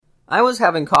I was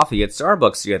having coffee at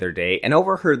Starbucks the other day and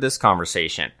overheard this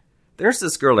conversation. There's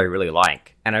this girl I really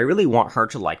like, and I really want her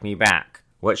to like me back.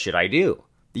 What should I do?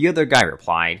 The other guy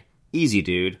replied, Easy,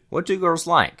 dude. What do girls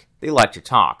like? They like to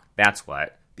talk, that's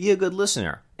what. Be a good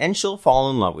listener, and she'll fall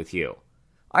in love with you.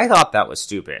 I thought that was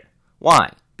stupid.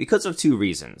 Why? Because of two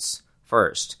reasons.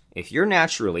 First, if you're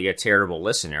naturally a terrible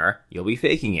listener, you'll be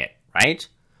faking it, right?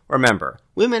 Remember,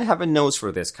 women have a nose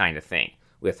for this kind of thing.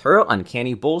 With her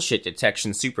uncanny bullshit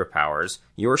detection superpowers,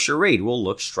 your charade will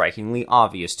look strikingly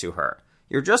obvious to her.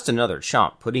 You're just another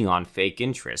chump putting on fake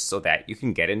interest so that you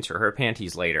can get into her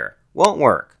panties later. Won't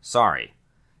work, sorry.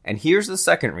 And here's the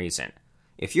second reason.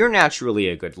 If you're naturally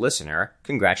a good listener,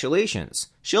 congratulations.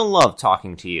 She'll love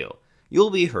talking to you. You'll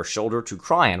be her shoulder to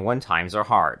cry on when times are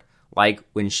hard, like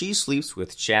when she sleeps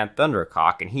with Chad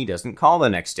Thundercock and he doesn't call the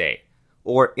next day.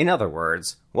 Or, in other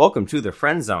words, welcome to the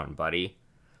friend zone, buddy.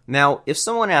 Now, if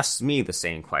someone asks me the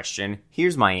same question,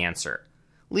 here's my answer.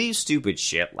 Leave stupid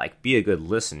shit like be a good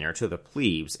listener to the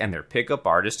plebes and their pickup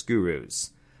artist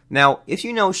gurus. Now, if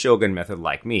you know Shogun Method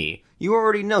like me, you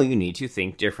already know you need to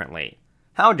think differently.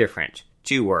 How different?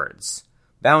 2 words.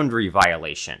 Boundary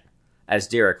violation. As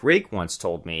Derek Rake once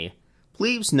told me,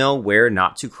 plebes know where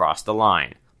not to cross the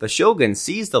line. The Shogun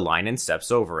sees the line and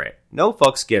steps over it. No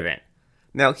fucks given.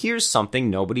 Now here's something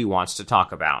nobody wants to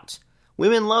talk about.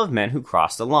 Women love men who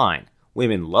cross the line.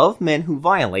 Women love men who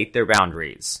violate their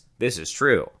boundaries. This is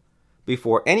true.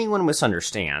 Before anyone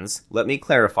misunderstands, let me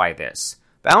clarify this.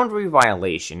 Boundary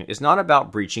violation is not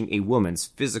about breaching a woman's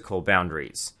physical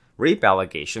boundaries. Rape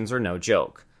allegations are no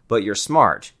joke. But you're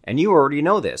smart, and you already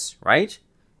know this, right?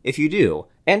 If you do,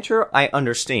 enter I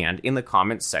understand in the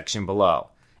comments section below.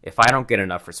 If I don't get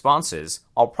enough responses,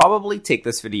 I'll probably take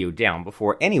this video down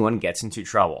before anyone gets into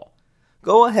trouble.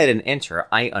 Go ahead and enter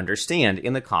I understand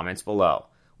in the comments below.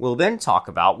 We'll then talk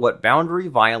about what boundary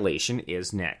violation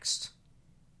is next.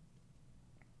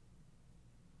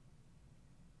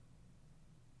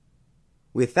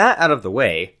 With that out of the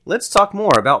way, let's talk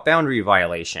more about boundary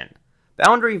violation.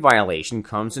 Boundary violation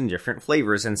comes in different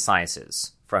flavors and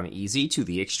sizes, from easy to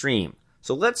the extreme.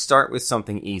 So let's start with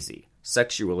something easy,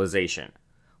 sexualization.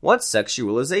 What's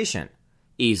sexualization?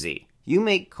 Easy. You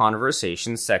make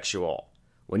conversation sexual.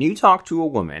 When you talk to a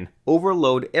woman,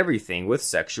 overload everything with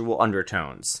sexual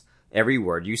undertones. Every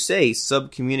word you say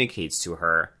subcommunicates to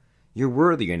her, you're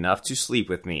worthy enough to sleep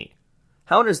with me.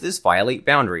 How does this violate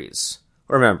boundaries?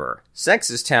 Remember, sex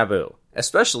is taboo,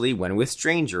 especially when with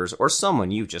strangers or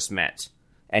someone you've just met.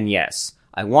 And yes,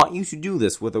 I want you to do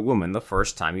this with a woman the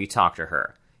first time you talk to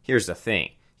her. Here's the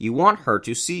thing. You want her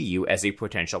to see you as a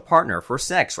potential partner for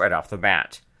sex right off the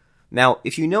bat. Now,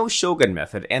 if you know Shogun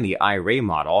Method and the IRA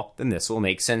model, then this will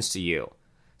make sense to you.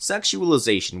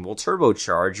 Sexualization will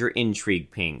turbocharge your intrigue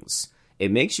pings.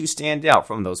 It makes you stand out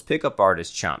from those pickup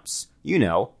artist chumps. You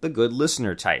know, the good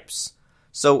listener types.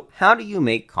 So, how do you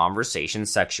make conversation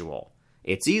sexual?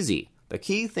 It's easy. The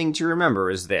key thing to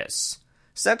remember is this.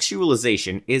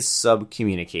 Sexualization is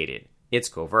subcommunicated. It's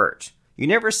covert. You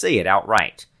never say it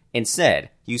outright.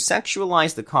 Instead, you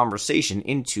sexualize the conversation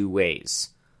in 2 ways.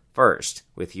 First,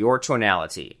 with your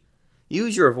tonality.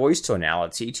 Use your voice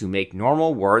tonality to make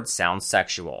normal words sound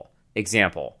sexual.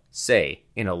 Example, say,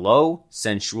 in a low,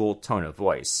 sensual tone of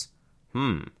voice,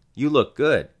 you look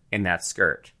good in that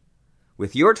skirt.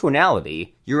 With your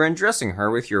tonality, you're undressing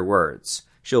her with your words.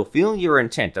 She'll feel your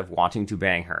intent of wanting to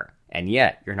bang her, and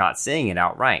yet you're not saying it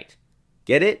outright.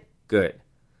 Get it? Good.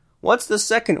 What's the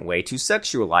second way to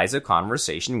sexualize a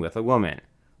conversation with a woman?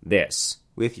 This,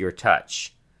 with your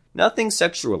touch. Nothing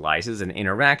sexualizes an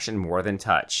interaction more than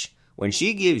touch. When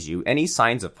she gives you any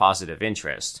signs of positive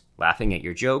interest, laughing at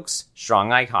your jokes,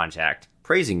 strong eye contact,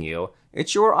 praising you,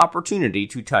 it's your opportunity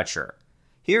to touch her.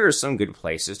 Here are some good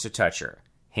places to touch her.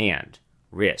 Hand,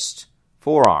 wrist,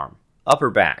 forearm, upper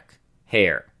back,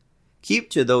 hair. Keep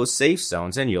to those safe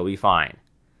zones and you'll be fine.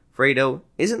 Fredo,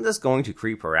 isn't this going to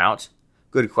creep her out?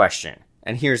 Good question,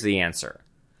 and here's the answer.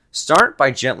 Start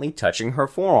by gently touching her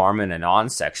forearm in a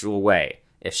non-sexual way.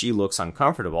 If she looks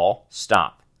uncomfortable,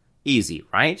 stop. Easy,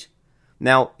 right?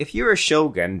 Now, if you're a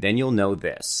shogun, then you'll know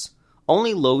this.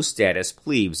 Only low-status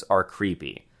plebes are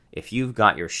creepy. If you've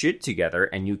got your shit together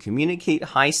and you communicate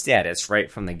high status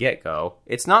right from the get-go,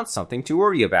 it's not something to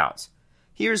worry about.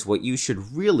 Here's what you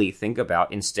should really think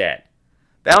about instead.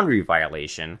 Boundary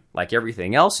violation, like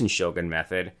everything else in Shogun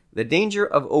Method, the danger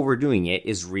of overdoing it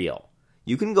is real.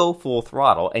 You can go full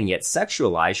throttle and yet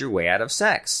sexualize your way out of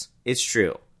sex. It's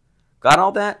true. Got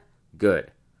all that?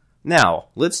 Good. Now,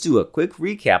 let's do a quick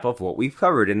recap of what we've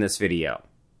covered in this video.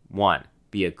 1.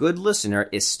 Be a good listener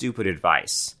is stupid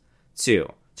advice.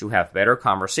 2. To have better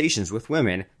conversations with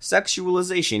women,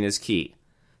 sexualization is key.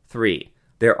 3.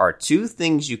 There are 2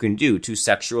 things you can do to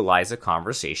sexualize a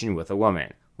conversation with a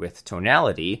woman, with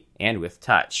tonality and with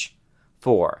touch.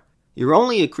 4. You're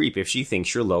only a creep if she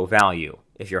thinks you're low value.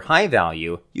 If you're high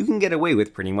value, you can get away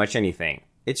with pretty much anything.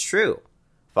 It's true.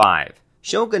 5.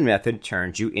 Shogun method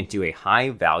turns you into a high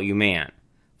value man.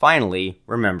 Finally,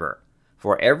 remember,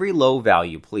 for every low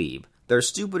value plebe, there's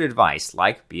stupid advice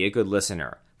like be a good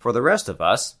listener. For the rest of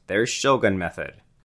us, there's Shogun method.